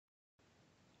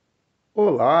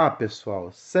Olá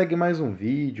pessoal, segue mais um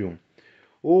vídeo.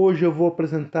 Hoje eu vou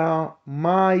apresentar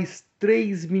mais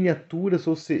três miniaturas,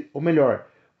 ou melhor,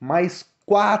 mais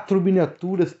quatro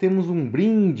miniaturas. Temos um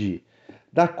brinde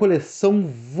da coleção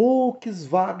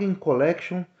Volkswagen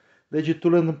Collection, da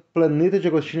editora Planeta de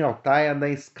Agostinho Altaia, da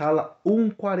escala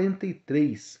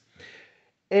 1:43.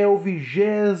 É o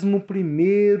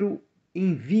 21º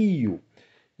envio.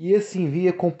 E esse envio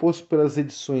é composto pelas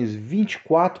edições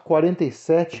 24,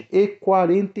 47 e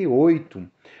 48.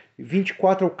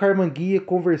 24 é o Karmann Guia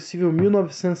Conversível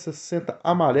 1960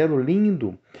 amarelo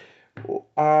lindo.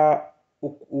 A,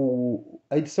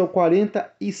 a edição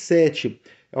 47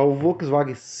 é o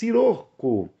Volkswagen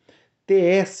Scirocco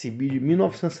TS de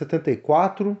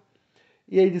 1974.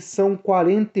 E a edição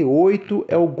 48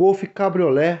 é o Golf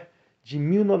Cabriolet de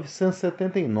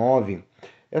 1979.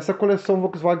 Essa coleção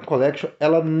Volkswagen Collection,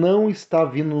 ela não está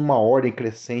vindo numa ordem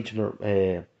crescente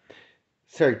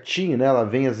certinho, né? Ela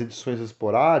vem as edições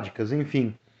esporádicas,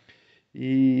 enfim.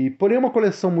 Porém é uma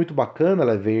coleção muito bacana,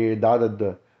 ela veio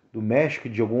herdada do México e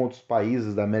de alguns outros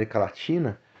países da América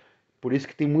Latina. Por isso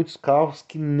que tem muitos carros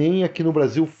que nem aqui no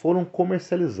Brasil foram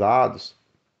comercializados.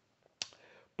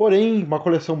 Porém, uma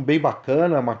coleção bem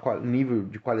bacana, nível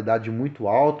de qualidade muito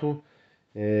alto,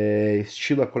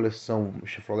 estilo a coleção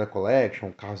Chevrolet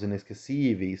Collection, carros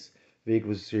inesquecíveis,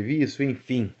 veículos de serviço,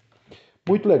 enfim,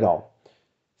 muito legal.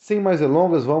 Sem mais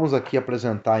delongas, vamos aqui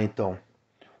apresentar então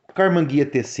o Karmann Guia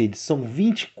TC edição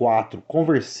 24,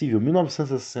 conversível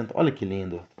 1960. Olha que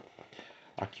lindo.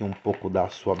 Aqui um pouco da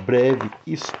sua breve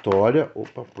história.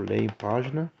 Opa, pulei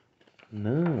página.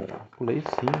 Não, pulei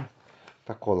sim.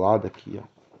 Tá colado aqui, ó.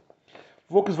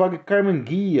 Volkswagen Karmann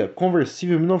Guia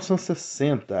conversível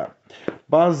 1960.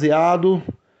 Baseado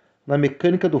na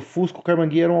mecânica do Fusca, o Karmann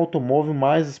Guia era um automóvel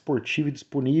mais esportivo e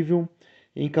disponível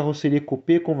em carroceria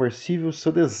coupé conversível.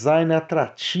 Seu design é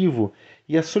atrativo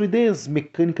e a solidez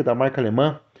mecânica da marca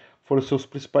alemã foram seus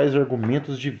principais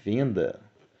argumentos de venda.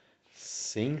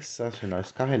 Sensacional,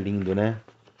 esse carro é lindo, né?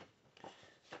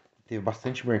 Teve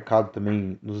bastante mercado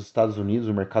também nos Estados Unidos,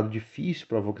 um mercado difícil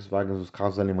para a Volkswagen, os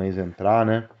carros alemães entrar,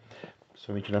 né?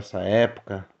 Principalmente nessa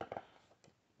época.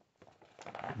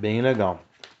 Bem legal.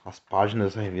 As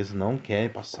páginas da revista não querem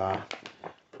passar.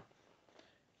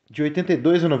 De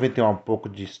 82 a 91, um pouco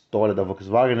de história da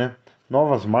Volkswagen, né?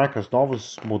 Novas marcas,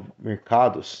 novos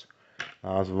mercados.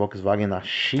 As Volkswagen na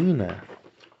China.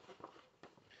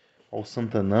 Olha o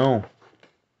Santanão.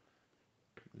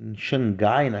 Em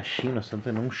Xangai, na China,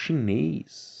 Santanão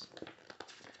chinês.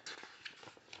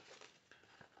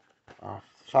 A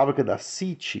fábrica da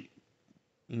City,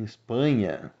 em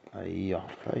Espanha. Aí, ó,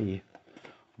 tá aí.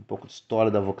 Um pouco de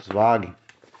história da Volkswagen.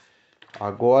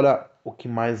 Agora, o que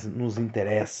mais nos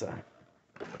interessa.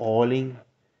 Olhem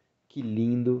que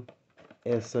lindo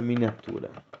essa miniatura.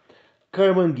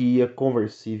 Karmann Guia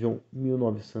conversível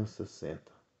 1960.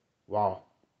 Uau!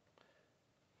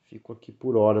 Fico aqui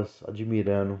por horas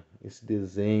admirando esse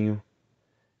desenho,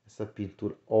 essa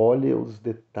pintura. Olha os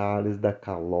detalhes da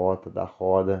calota, da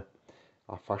roda,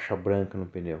 a faixa branca no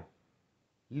pneu.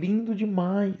 Lindo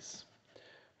demais!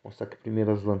 Vou mostrar aqui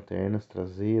primeiro as lanternas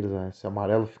traseiras. Esse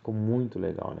amarelo ficou muito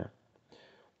legal, né?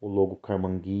 O logo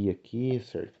Karmann Guia aqui,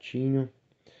 certinho.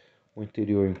 O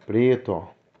interior em preto, ó.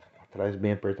 Atrás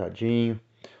bem apertadinho.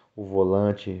 O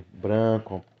volante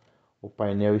branco. O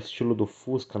painel estilo do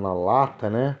Fusca na lata,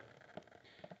 né?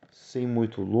 Sem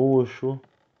muito luxo.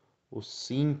 O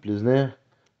simples, né?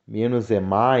 Menos é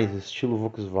mais, estilo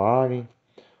Volkswagen.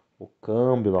 O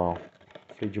câmbio, ó.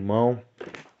 Freio de mão.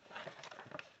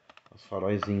 Os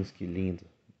faróizinhos, que lindo.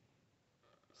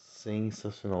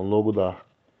 Sensacional. O logo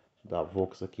da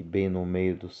Volks aqui bem no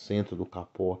meio do centro do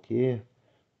capô aqui.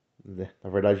 Na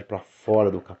verdade para fora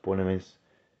do capô, né? Mas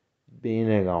bem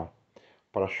legal.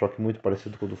 Para-choque muito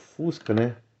parecido com o do Fusca,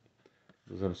 né?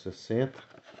 Dos anos 60.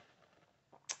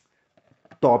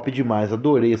 Top demais,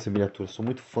 adorei essa miniatura, sou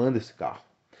muito fã desse carro.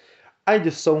 A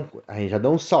edição, aí já dá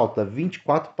um salto, da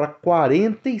 24 para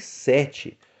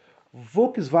 47.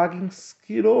 Volkswagen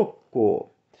Scirocco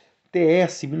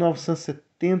TS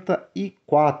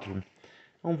 1974.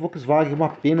 É um Volkswagen, uma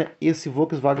pena esse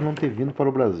Volkswagen não ter vindo para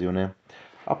o Brasil, né?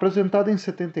 Apresentado em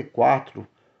 74,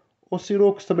 o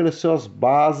Scirocco estabeleceu as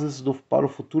bases para o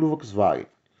futuro Volkswagen.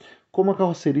 Como a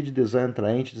carroceria de design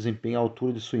atraente desempenha a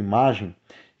altura de sua imagem,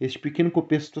 este pequeno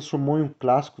coupé se transformou em um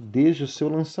clássico desde o seu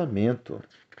lançamento.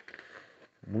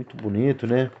 Muito bonito,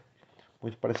 né?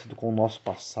 Muito parecido com o nosso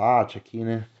Passat aqui,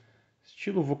 né?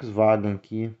 Estilo Volkswagen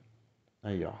aqui.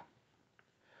 Aí, ó.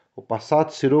 O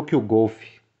Passat, Scirocco e o Golf.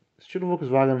 Estilo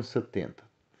Volkswagen anos 70.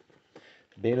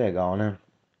 Bem legal, né?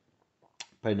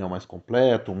 Painel mais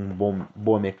completo,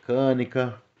 boa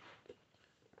mecânica.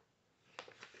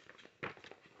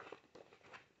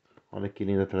 Olha que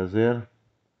linda a traseira.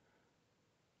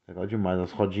 Legal demais.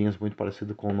 As rodinhas muito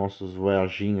parecidas com os nossos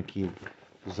Voyaginho aqui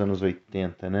dos anos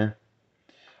 80, né?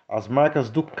 As marcas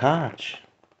Ducati,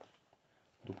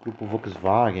 do grupo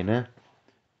Volkswagen, né?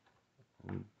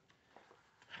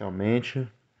 Realmente,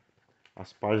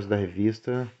 as páginas da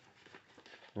revista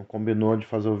não combinou de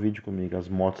fazer o vídeo comigo. As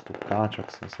motos Ducati, olha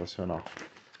que sensacional.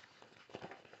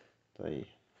 Tá aí,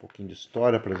 um pouquinho de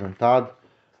história apresentado.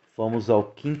 Vamos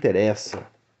ao que interessa.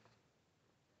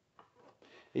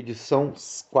 Edição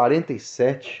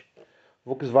 47,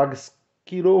 Volkswagen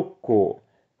Scirocco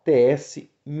TS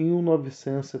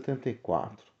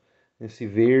 1974. Nesse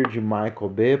verde Michael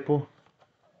Beppo,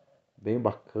 bem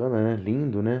bacana, né?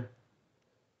 Lindo, né?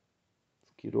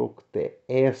 Scirocco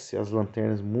TS, as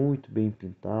lanternas muito bem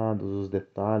pintadas, os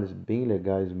detalhes bem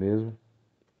legais mesmo.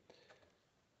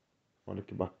 Olha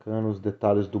que bacana, os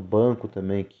detalhes do banco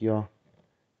também aqui, ó,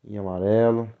 em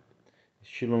amarelo.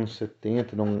 Estilo anos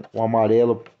 70, não, o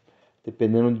amarelo,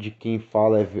 dependendo de quem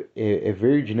fala, é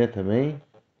verde, né, também.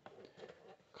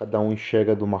 Cada um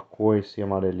enxerga de uma cor, esse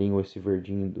amarelinho ou esse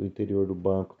verdinho do interior do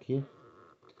banco aqui.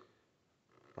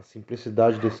 A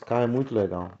simplicidade desse carro é muito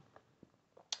legal.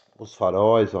 Os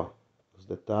faróis, ó, os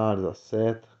detalhes, a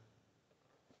seta.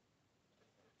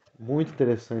 Muito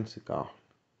interessante esse carro.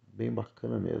 Bem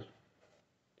bacana mesmo.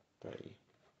 Tá aí.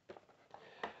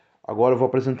 Agora eu vou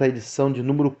apresentar a edição de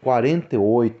número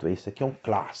 48. Esse aqui é um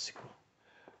clássico.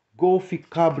 Golf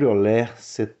Cabriolet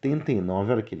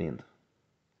 79. Olha que lindo.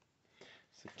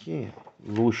 Isso aqui é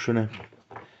luxo, né?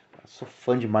 Eu sou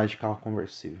fã demais de carro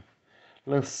conversível.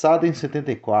 Lançado em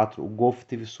 74, o Golf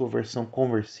teve sua versão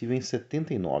conversível em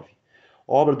 79.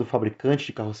 Obra do fabricante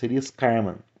de carrocerias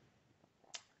Karmann.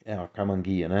 É, a Karmann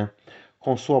Guia, né?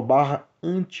 Com sua barra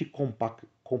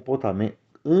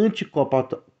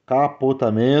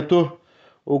anti-capotamento,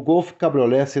 o Golf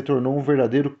Cabriolet se tornou um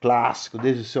verdadeiro clássico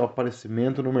desde seu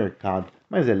aparecimento no mercado.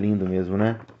 Mas é lindo mesmo,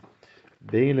 né?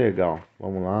 Bem legal.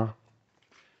 Vamos lá.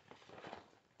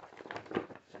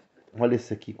 Olha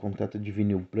esse aqui com teto de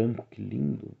vinil branco, que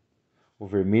lindo. O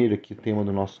vermelho aqui, o tema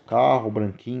do nosso carro, o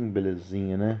branquinho,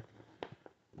 belezinha, né?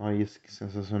 Olha isso, que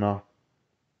sensacional.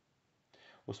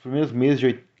 Os primeiros meses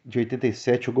de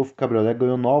 87, o Golf Cabriolet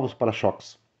ganhou novos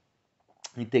para-choques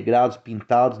integrados,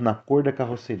 pintados na cor da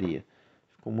carroceria.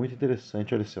 Ficou muito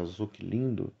interessante. Olha esse azul, que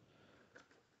lindo.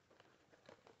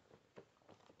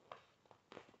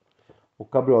 O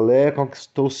Cabriolet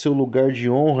conquistou seu lugar de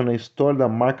honra na história da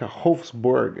marca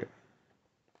Wolfsburg.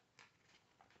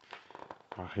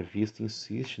 A revista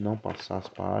insiste em não passar as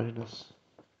páginas.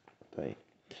 Tá aí.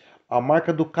 A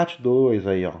marca Ducati 2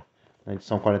 aí, ó. Na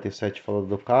edição 47 falou do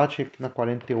Ducati, aqui na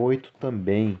 48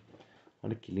 também.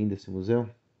 Olha que lindo esse museu.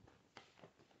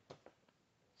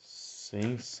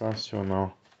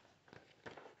 Sensacional.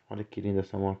 Olha que linda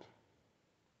essa moto.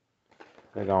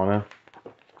 Legal, né?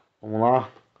 Vamos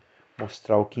lá.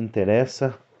 Mostrar o que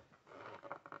interessa.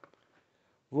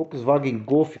 Volkswagen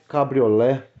Golf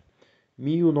Cabriolet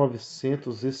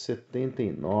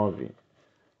 1979.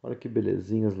 Olha que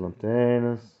belezinha as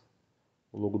lanternas.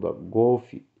 O logo da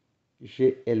Golf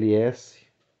GLS.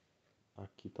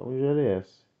 Aqui está o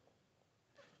GLS.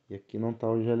 E aqui não está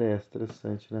o GLS.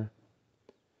 Interessante, né?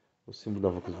 O símbolo da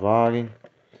Volkswagen.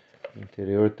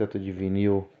 Interior, teto de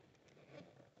vinil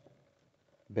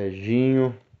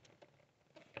beijinho.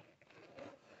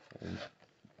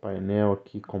 Painel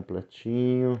aqui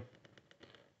completinho.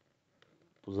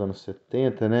 Dos anos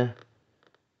 70, né?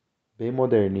 Bem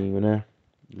moderninho, né?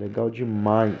 Legal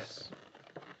demais.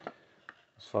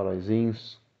 Os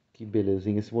faróizinhos. Que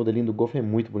belezinha. Esse modelinho do Golf é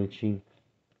muito bonitinho.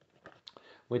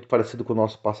 Muito parecido com o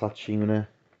nosso Passatinho, né?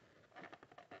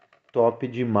 Top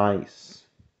demais.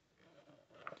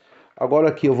 Agora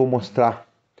aqui eu vou mostrar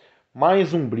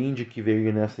mais um brinde que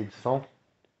veio nessa edição.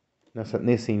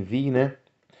 Nesse envio, né?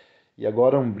 E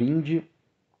agora um brinde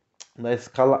na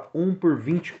escala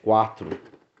 1/24.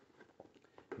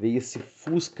 Veio esse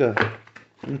Fusca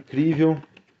incrível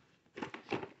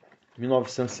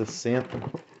 1960.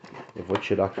 Eu vou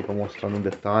tirar aqui para mostrar no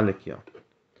detalhe aqui, ó.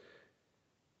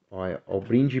 Olha, o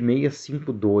brinde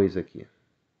 652 aqui.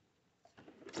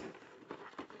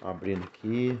 Abrindo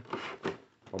aqui,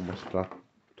 vou mostrar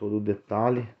todo o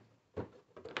detalhe.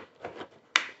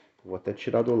 Vou até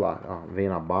tirar do lado. Ó, vem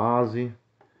na base,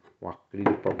 o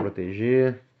acrílico para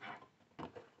proteger.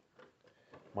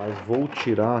 Mas vou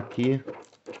tirar aqui,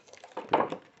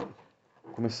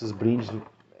 como esses brindes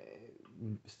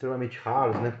extremamente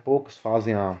raros, né? Poucos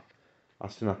fazem a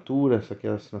assinatura. Essa aqui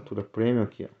é a assinatura premium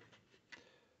aqui, ó.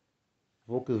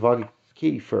 Volkswagen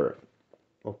Kafer,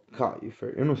 ou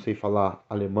Kafer, eu não sei falar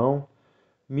alemão.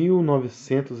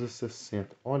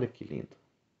 1960. Olha que lindo.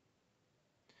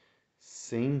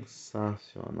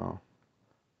 Sensacional.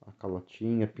 A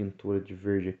calotinha, pintura de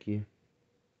verde aqui.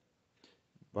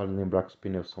 Vale lembrar que os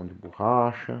pneus são de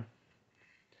borracha.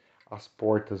 As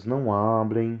portas não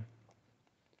abrem.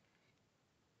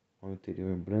 O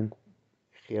interior em branco.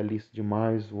 Realista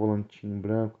demais. Volantinho em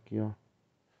branco aqui, ó.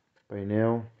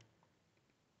 Painel.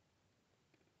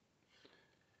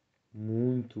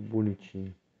 Muito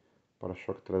bonitinho.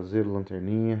 Para-choque traseiro,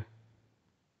 lanterninha.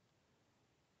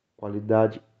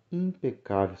 Qualidade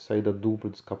impecável. Saída dupla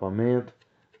de escapamento.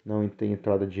 Não tem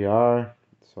entrada de ar.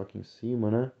 Só aqui em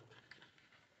cima, né?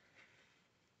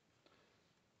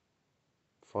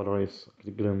 Faróis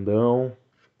aquele grandão.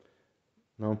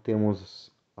 Não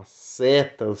temos as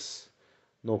setas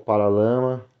no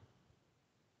paralama.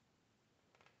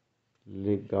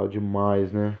 Legal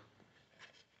demais, né?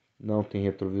 Não tem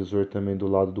retrovisor também do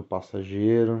lado do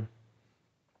passageiro.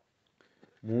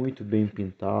 Muito bem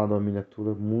pintado, uma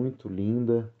miniatura muito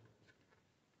linda.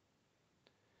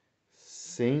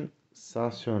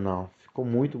 Sensacional. Ficou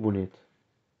muito bonito.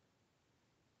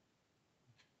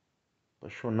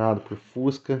 Apaixonado por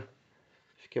Fusca.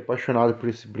 Fiquei apaixonado por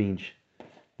esse brinde.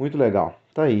 Muito legal.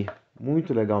 Tá aí.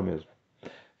 Muito legal mesmo.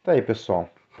 Tá aí, pessoal.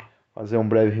 Fazer um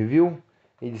breve review.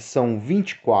 Edição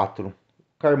 24.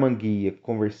 Karmann Guia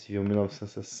Conversível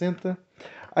 1960.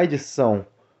 A edição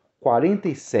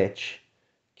 47,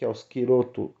 que é o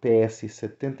Scirocco TS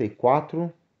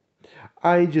 74.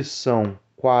 A edição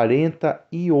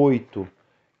 48,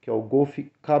 que é o Golf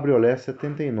Cabriolet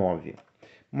 79.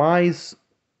 Mais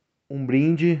um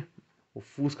brinde, o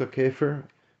Fusca Kafer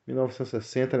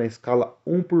 1960 na escala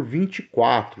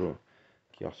 1/24.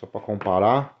 Aqui, ó, só para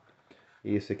comparar.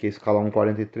 Esse aqui é a escala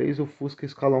 1/43 e o Fusca é a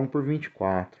escala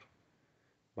 1/24.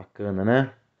 Bacana,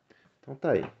 né? Então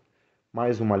tá aí.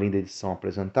 Mais uma linda edição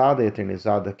apresentada e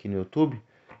eternizada aqui no YouTube.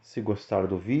 Se gostaram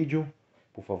do vídeo,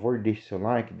 por favor, deixe seu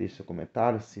like, deixe seu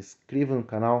comentário, se inscreva no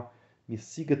canal, me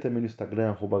siga também no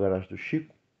Instagram,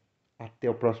 @garagemdochico. Até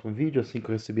o próximo vídeo, assim que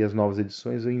eu receber as novas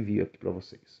edições eu envio aqui para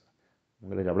vocês. Um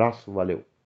grande abraço, valeu!